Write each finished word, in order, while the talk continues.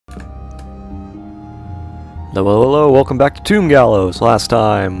Hello, hello, welcome back to Tombgallows. Last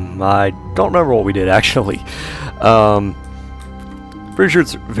time, I don't remember what we did, actually. Pretty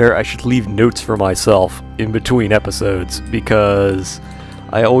sure I should leave notes for myself in between episodes, because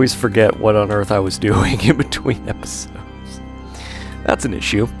I always forget what on earth I was doing in between episodes. That's an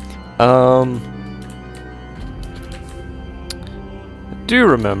issue. I do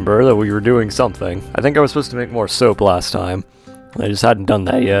remember that we were doing something. I think I was supposed to make more soap last time. I just hadn't done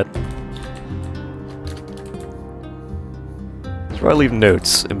that yet. I leave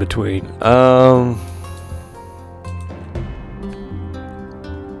notes in between.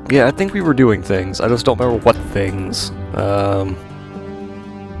 Yeah, I think we were doing things. I just don't remember what things. I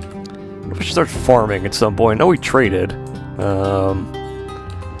should start farming at some point. I know we traded.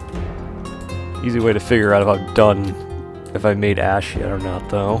 Easy way to figure out if I made ash yet or not,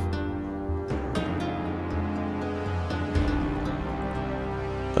 though.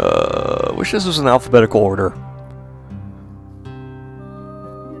 Wish this was in alphabetical order.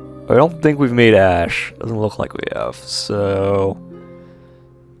 I don't think we've made ash. Doesn't look like we have. So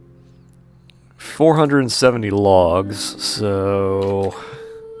 470 logs. So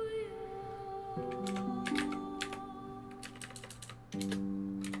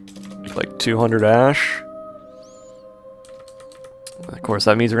like 200 ash. Of course,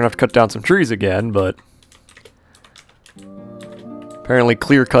 that means we're gonna have to cut down some trees again, but apparently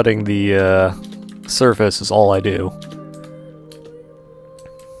clear cutting the surface is all I do.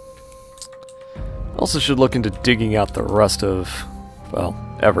 Also should look into digging out the rest of, well,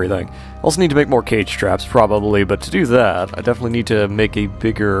 everything. Also need to make more cage traps, probably, but to do that, I definitely need to make a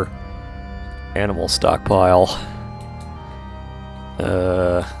bigger animal stockpile.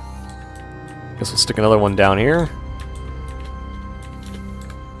 Guess we'll stick another one down here.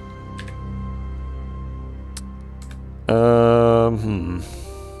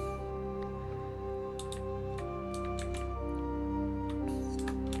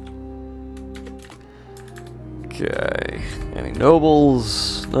 Okay, any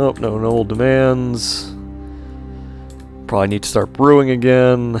nobles? Nope, no noble demands. Probably need to start brewing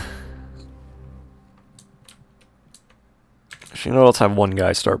again. Actually, you know, let's have one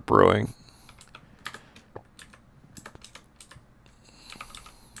guy start brewing.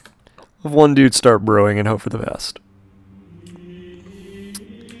 Have one dude start brewing and hope for the best.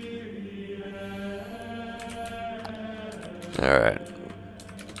 Alright.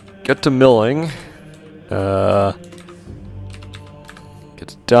 Get to milling. Get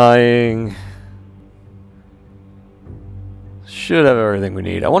to dyeing. Should have everything we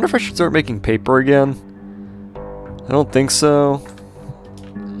need. I wonder if I should start making paper again. I don't think so.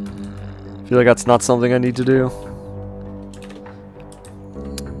 I feel like that's not something I need to do.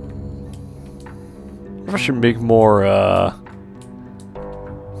 I should make more,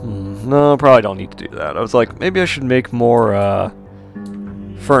 no, probably don't need to do that. I was like, maybe I should make more,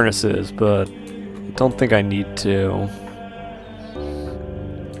 furnaces, but I don't think I need to.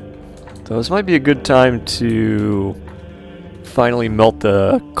 So this might be a good time to finally melt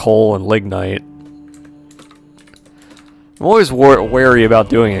the coal and lignite. I'm always wary about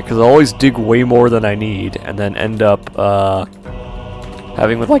doing it, because I always dig way more than I need, and then end up,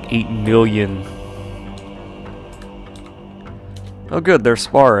 having with like 8 million... Oh good, they're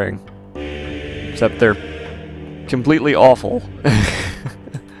sparring. Except they're completely awful.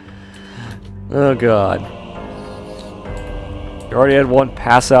 Oh god. You already had one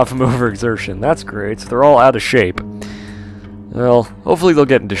pass out from overexertion. That's great, so they're all out of shape. Well, hopefully they'll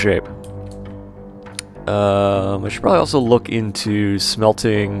get into shape. I should probably also look into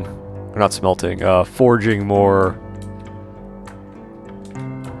smelting... Or not smelting, forging more...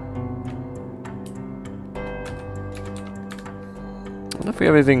 I don't know if we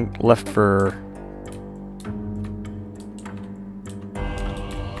have anything left for...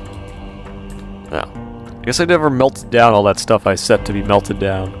 No. I guess I never melted down all that stuff I set to be melted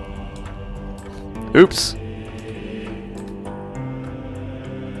down. Oops.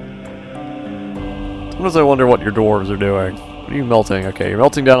 Sometimes I wonder what your dwarves are doing. What are you melting? Okay, you're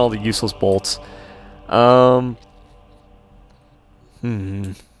melting down all the useless bolts.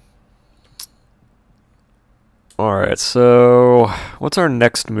 Alright, so what's our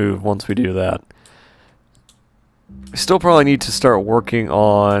next move once we do that? We still probably need to start working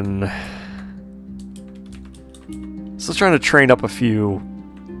on... Still trying to train up a few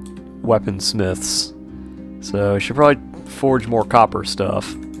weaponsmiths. So I should probably forge more copper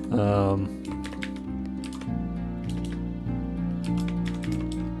stuff.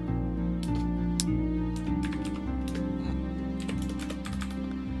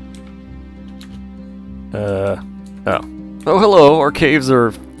 Oh, hello, our caves are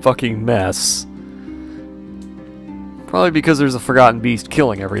a fucking mess. Probably because there's a Forgotten Beast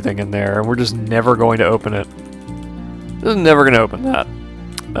killing everything in there, and we're just never going to open it. Just never going to open that.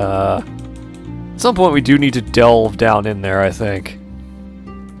 At some point we do need to delve down in there, I think.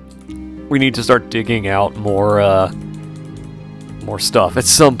 We need to start digging out more stuff at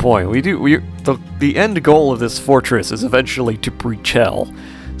some point. The end goal of this fortress is eventually to breach hell.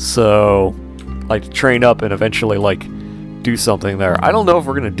 So, like, train up and eventually, like, do something there. I don't know if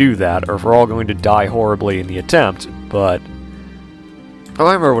we're going to do that, or if we're all going to die horribly in the attempt, but... Oh,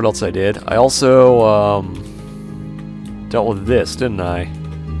 I remember what else I did. I also, dealt with this, didn't I?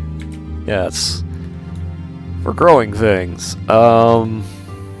 Yes. For growing things.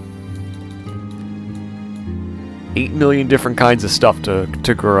 8 million different kinds of stuff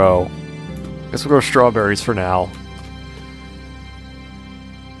to grow. Guess we'll grow strawberries for now.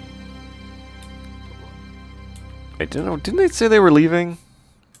 Wait, didn't they say they were leaving?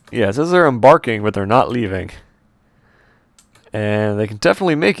 Yeah, it says they're embarking, but they're not leaving. And they can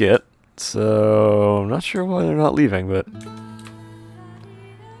definitely make it, so I'm not sure why they're not leaving, but...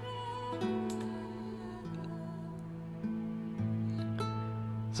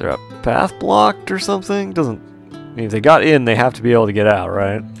 Is there a path blocked or something? Doesn't... I mean, if they got in, they have to be able to get out,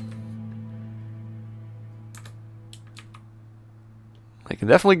 right? They can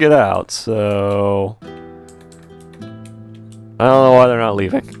definitely get out, so... I don't know why they're not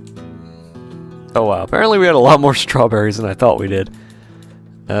leaving. Oh wow, apparently we had a lot more strawberries than I thought we did.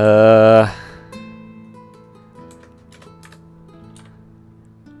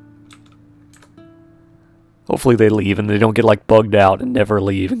 Hopefully they leave and they don't get, like, bugged out and never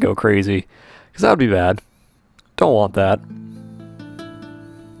leave and go crazy. Because that would be bad. Don't want that.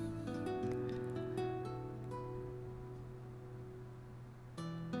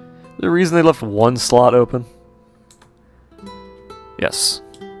 The reason they left one slot open? Yes.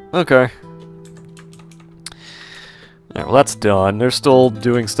 Okay. Alright, well that's done. They're still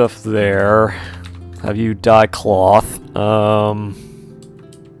doing stuff there. Have you dye cloth. Oh,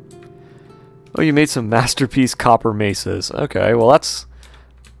 you made some masterpiece copper maces. Okay, well that's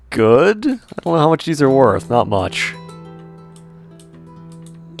good. I don't know how much these are worth. Not much.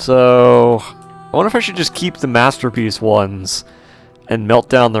 So, I wonder if I should just keep the masterpiece ones and melt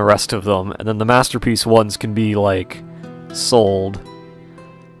down the rest of them, and then the masterpiece ones can be, like, sold.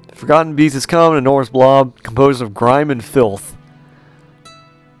 Forgotten Beast has come, an enormous blob composed of grime and filth.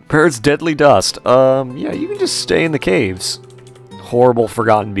 Prepares deadly dust. Yeah, you can just stay in the caves. Horrible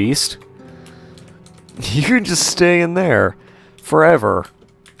Forgotten Beast. You can just stay in there forever.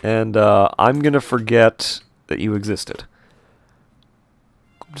 And, I'm gonna forget that you existed.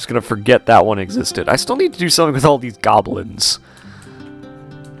 I'm just gonna forget that one existed. I still need to do something with all these goblins.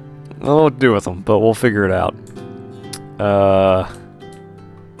 I don't know what to do with them, but we'll figure it out.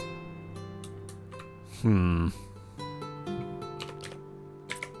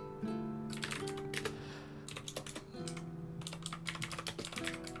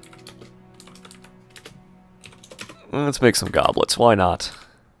 Let's make some goblets. Why not?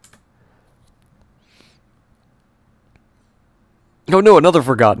 Oh no, another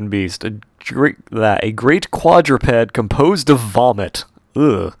Forgotten Beast. A great quadruped composed of vomit.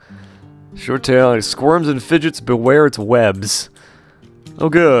 Ugh. Short tail, it squirms and fidgets, beware its webs. Oh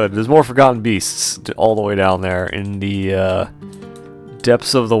good, there's more Forgotten Beasts all the way down there in the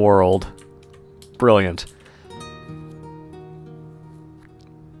depths of the world. Brilliant.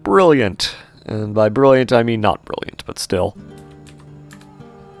 Brilliant. And by brilliant, I mean not brilliant, but still.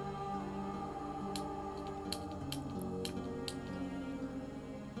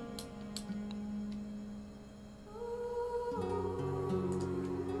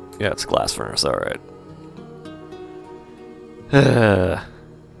 Yeah, it's glass furnace, alright.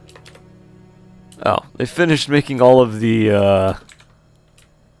 Oh, they finished making all of the,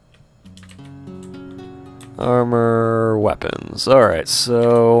 armor weapons. Alright,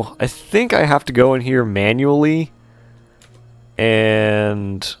 so I think I have to go in here manually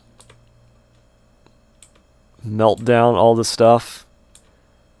and melt down all the stuff.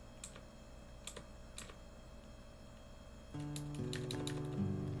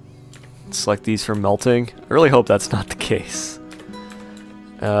 Select these for melting. I really hope that's not the case.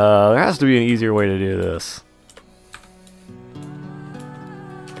 There has to be an easier way to do this.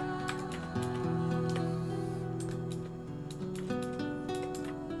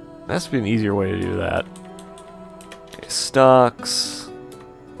 There has to be an easier way to do that. Okay, stocks,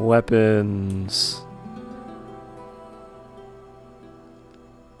 weapons.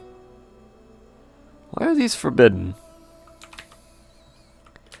 Why are these forbidden?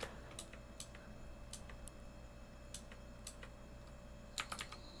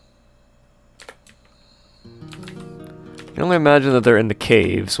 can only imagine that they're in the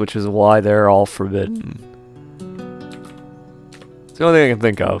caves, which is why they're all forbidden. It's the only thing I can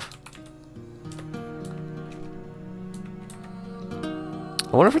think of.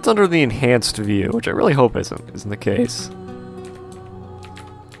 I wonder if it's under the enhanced view, which I really hope isn't the case. I'm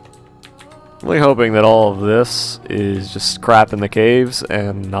really hoping that all of this is just crap in the caves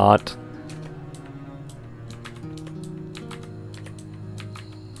and not...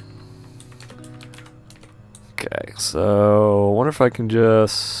 Okay, so I wonder if I can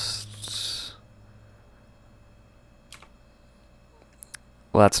just...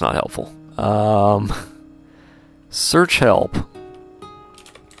 Well, that's not helpful. Search help.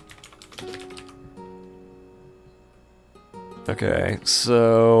 Okay,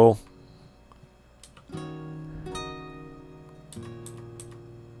 so...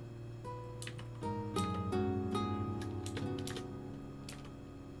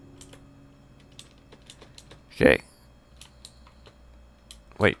 Okay.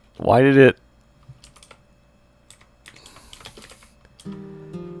 Wait, why did it...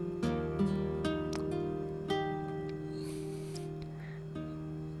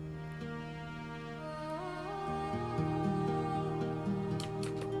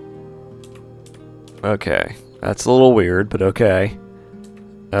 Okay, that's a little weird, but okay.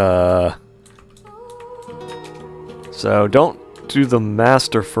 So don't do the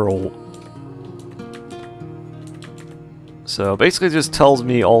masterful. So basically it just tells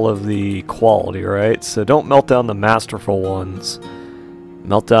me all of the quality, right? So don't melt down the masterful ones.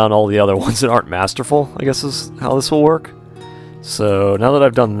 Melt down all the other ones that aren't masterful, I guess is how this will work. So now that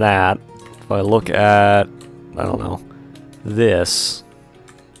I've done that, if I look at, I don't know, this.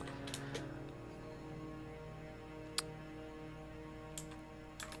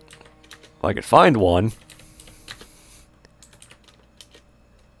 If I could find one.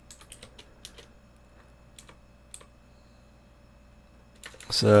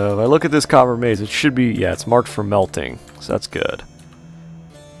 So if I look at this copper maze, it should be, yeah, it's marked for melting, so that's good.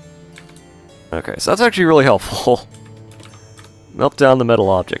 Okay, so that's actually really helpful. Melt down the metal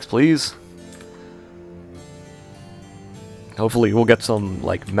objects, please. Hopefully we'll get some,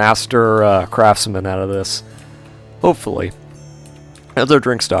 like, master craftsman out of this. Hopefully. How's our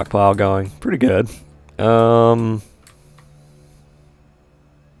drink stockpile going? Pretty good.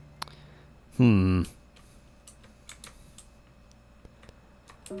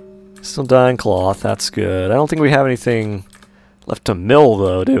 Still dying cloth, that's good. I don't think we have anything left to mill,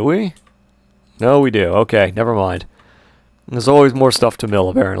 though, do we? No, we do. Okay, never mind. There's always more stuff to mill,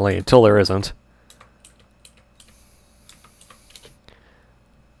 apparently, until there isn't.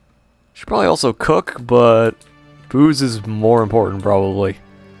 Should probably also cook, but booze is more important, probably.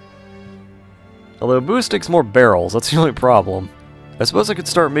 Although booze takes more barrels, that's the only problem. I suppose I could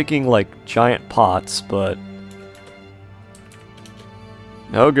start making, like, giant pots, but...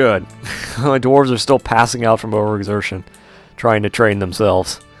 Oh, good. My dwarves are still passing out from overexertion, trying to train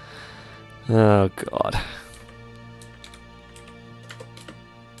themselves. Oh, God.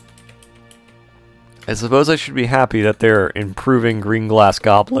 I suppose I should be happy that they're improving green glass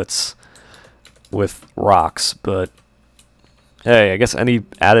goblets with rocks, but... Hey, I guess any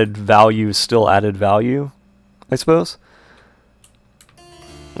added value is still added value, I suppose?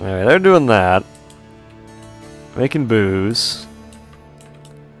 Alright, they're doing that. Making booze.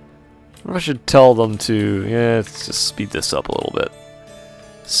 I wonder if I should tell them to... Yeah, let's just speed this up a little bit.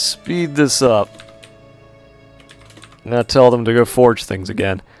 Speed this up. Now tell them to go forge things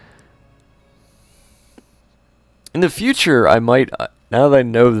again. In the future, I might... now that I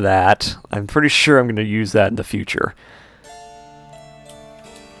know that, I'm pretty sure I'm going to use that in the future.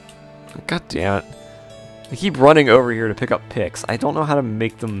 God damn it. They keep running over here to pick up picks. I don't know how to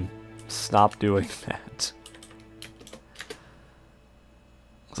make them stop doing that.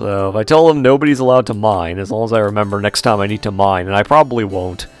 So, if I tell them nobody's allowed to mine, as long as I remember next time I need to mine, and I probably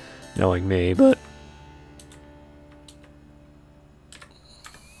won't, knowing me, but...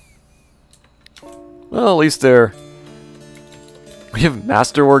 Well, at least they're... We have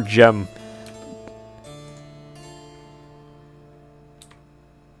Masterwork Gem.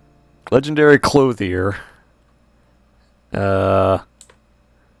 Legendary Clothier.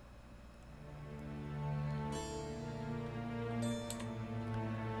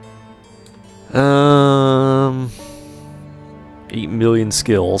 Um, 8 million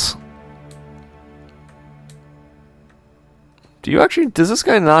skills. Do you actually... Does this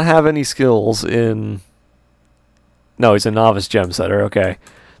guy not have any skills in... No, he's a novice gem setter, okay.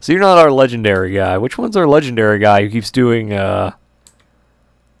 So you're not our legendary guy. Which one's our legendary guy who keeps doing,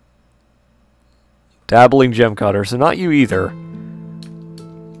 dabbling gem cutter? So not you either.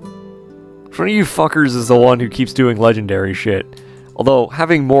 Which one of you fuckers is the one who keeps doing legendary shit? Although,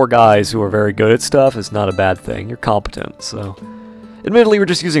 having more guys who are very good at stuff is not a bad thing. You're competent, so... Admittedly, we're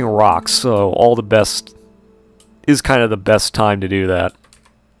just using rocks, so all the best... is kind of the best time to do that.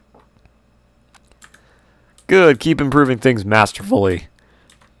 Good, keep improving things masterfully.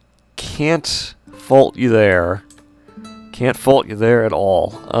 Can't fault you there. Can't fault you there at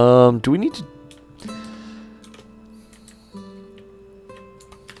all. Do we need to...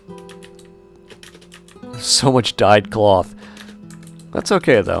 So much dyed cloth. That's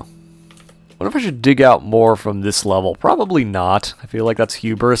okay, though. What if I should dig out more from this level? Probably not. I feel like that's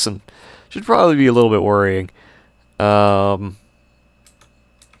hubris and should probably be a little bit worrying. Okay,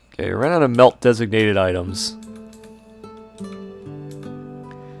 we ran out of melt-designated items.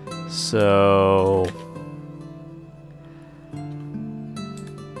 So...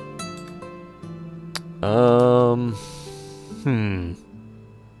 Alright,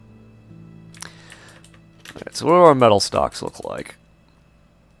 so what do our metal stocks look like?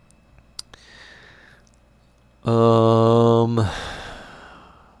 Alright,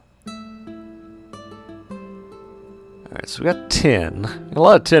 so we got tin. A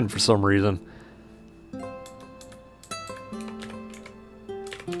lot of tin for some reason.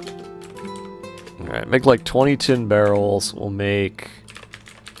 Alright, make like 20 tin barrels. We'll make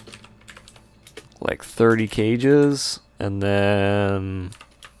like 30 cages, and then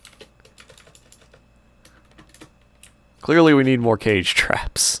clearly we need more cage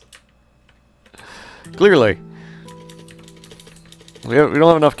traps. Clearly. We don't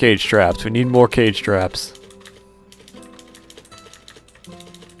have enough cage traps. We need more cage traps.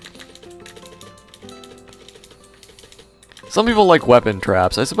 Some people like weapon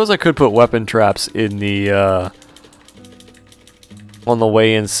traps. I suppose I could put weapon traps in the, on the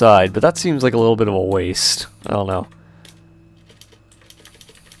way inside, but that seems like a little bit of a waste. I don't know.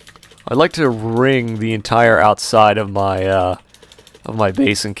 I'd like to ring the entire outside of my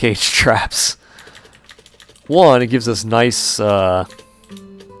base in cage traps. One, it gives us nice,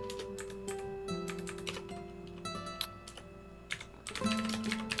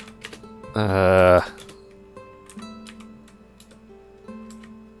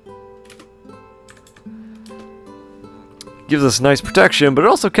 gives us nice protection, but it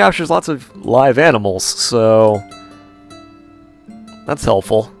also captures lots of live animals, so that's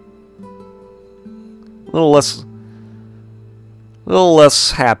helpful. A little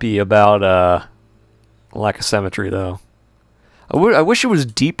less happy about lack of symmetry, though. I wish it was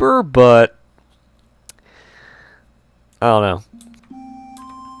deeper, but I don't know.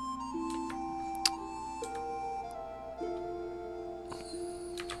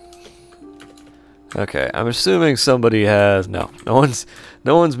 Okay, I'm assuming somebody has... No one's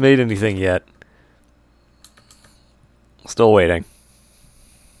made anything yet. Still waiting.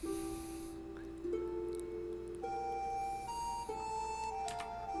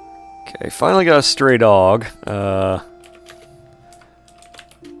 Okay, finally got a stray dog. Oh,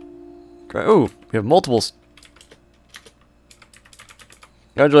 we have multiple...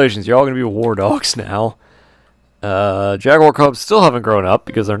 Congratulations, you're all going to be war dogs now. Jaguar cubs still haven't grown up,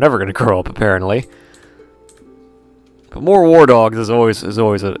 because they're never going to grow up, apparently. But more war dogs is always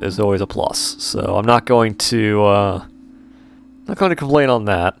a plus. So I'm not going to complain on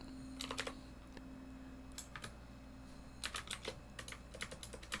that.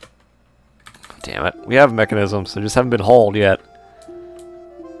 Damn it, we have mechanisms, they just haven't been hauled yet.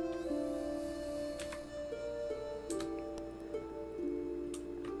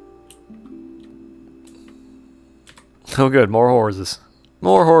 Oh good, more horses.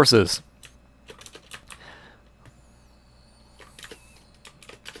 More horses.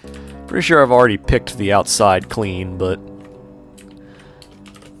 Pretty sure I've already picked the outside clean, but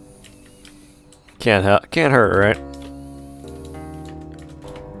can't hurt, right?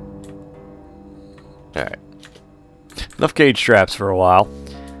 Alright. Enough cage traps for a while.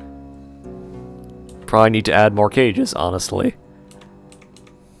 Probably need to add more cages, honestly.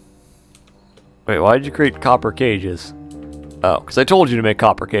 Wait, why did you create copper cages? Oh, because I told you to make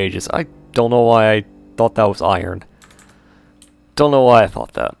copper cages. I don't know why I thought that was iron. Don't know why I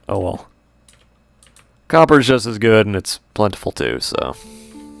thought that. Oh well. Copper's just as good, and it's plentiful too, so...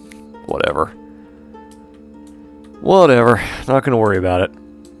 Whatever. Whatever. Not gonna worry about it.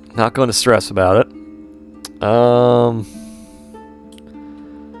 Not gonna stress about it.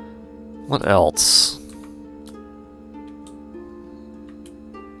 What else?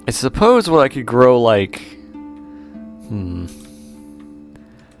 I suppose what I could grow, like...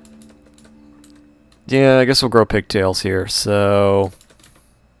 Yeah, I guess we'll grow pigtails here, so...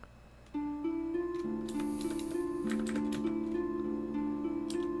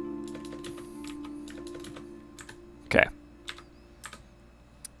 Okay.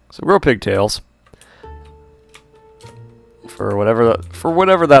 So grow pigtails. For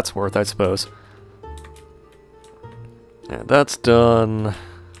whatever that's worth, I suppose. Yeah, that's done.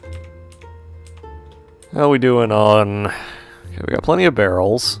 How are we doing on... Okay, we got plenty of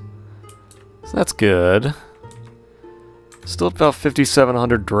barrels. So that's good. Still about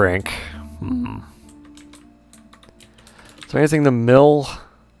 5,700 drink. Is there anything to mill?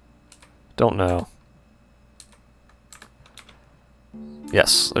 Don't know.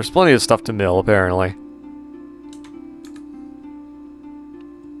 Yes, there's plenty of stuff to mill, apparently.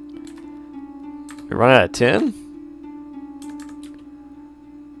 We run out of tin?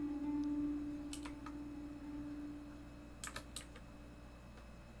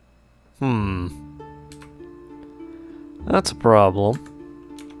 That's a problem.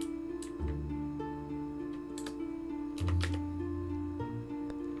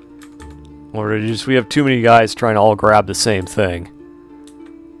 Or just we have too many guys trying to all grab the same thing.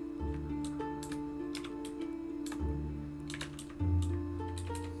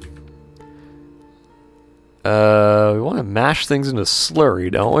 We want to mash things into slurry,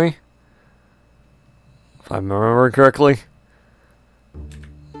 don't we? If I'm remembering correctly.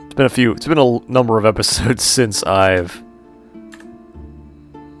 It's been a number of episodes since I've...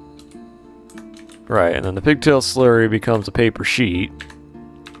 Right, and then the pigtail slurry becomes a paper sheet.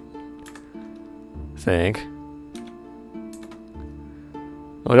 I think.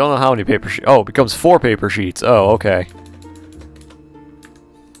 I don't know how many paper sheets. Oh, it becomes 4 paper sheets. Oh, okay.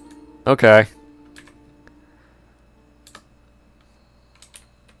 Okay.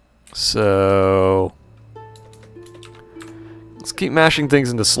 So... let's keep mashing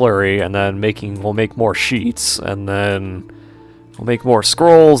things into slurry, and then we'll make more sheets, and then we'll make more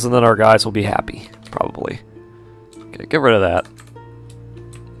scrolls, and then our guys will be happy, probably. Okay, get rid of that.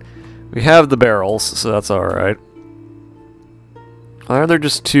 We have the barrels, so that's alright. Why are there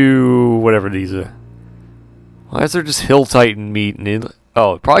just 2, whatever these are? Why is there just Hill Titan meat?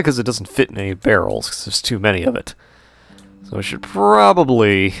 Oh, probably because it doesn't fit in any barrels, because there's too many of it. So I should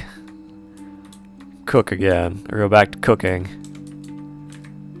probably cook again, or go back to cooking.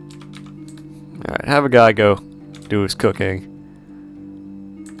 Alright, have a guy go do his cooking.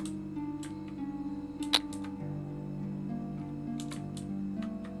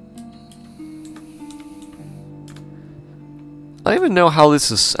 I don't even know how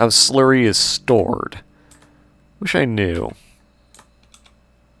slurry is stored. Wish I knew.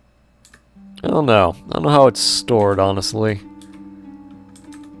 I don't know. I don't know how it's stored, honestly.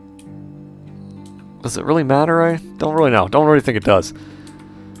 Does it really matter? I don't really know. Don't really think it does.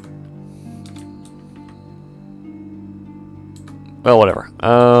 Well, whatever.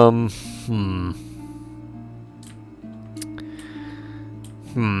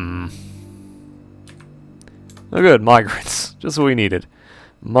 Oh good, migrants. Just what we needed.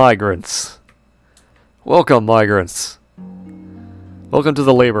 Migrants. Welcome, migrants. Welcome to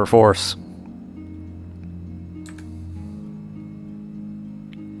the labor force.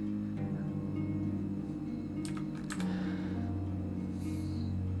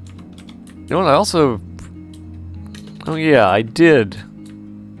 You know what, I also... Oh yeah, I did,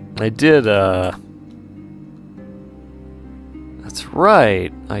 that's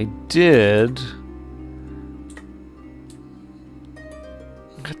right, I did...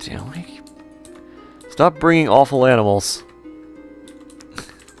 God damn it. Stop bringing awful animals.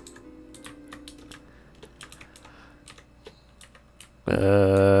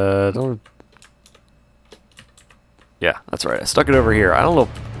 Don't... Yeah, that's right, I stuck it over here. I don't know...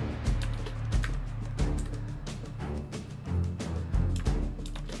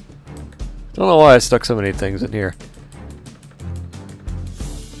 I don't know why I stuck so many things in here.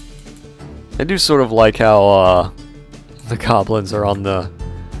 I do sort of like how the goblins are on the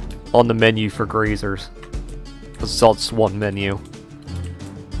menu for grazers. It's all just one menu.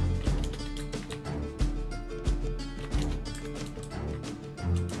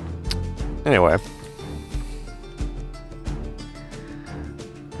 Anyway.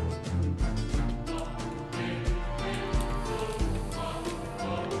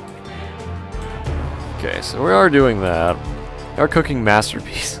 Okay, so we are doing that. We are cooking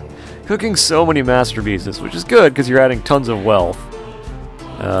masterpiece. Cooking so many masterpieces, which is good because you're adding tons of wealth.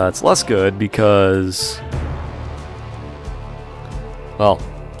 It's less good because... well,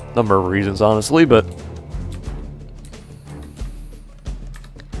 number of reasons, honestly, but...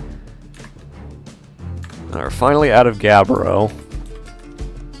 we're finally out of Gabbro.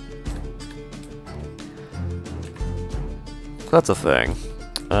 That's a thing.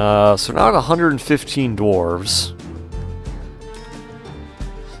 So now at 115 dwarves.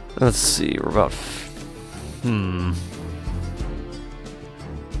 Let's see, we're about...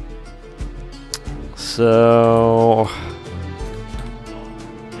 So...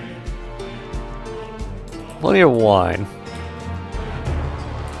 plenty of wine.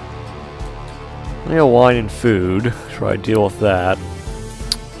 Plenty of wine and food. Try to deal with that.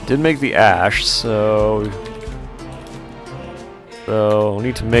 Did make the ash, so... So, we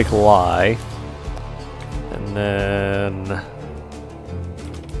need to make lye. And then...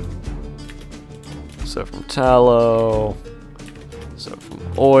 So from tallow... So from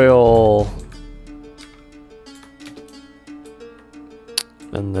oil...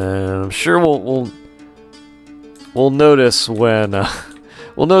 And then I'm sure we'll notice when...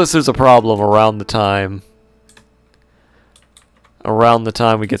 we'll notice there's a problem around the time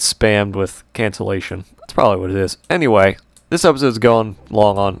we get spammed with cancellation. That's probably what it is. Anyway, this episode's going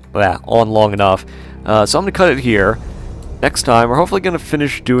long enough. So I'm gonna cut it here. Next time, we're hopefully gonna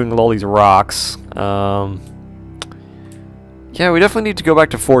finish doing all these rocks. Yeah, we definitely need to go back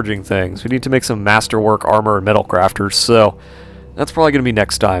to forging things. We need to make some masterwork armor and metal crafters. So that's probably gonna be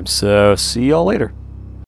next time. So see y'all later.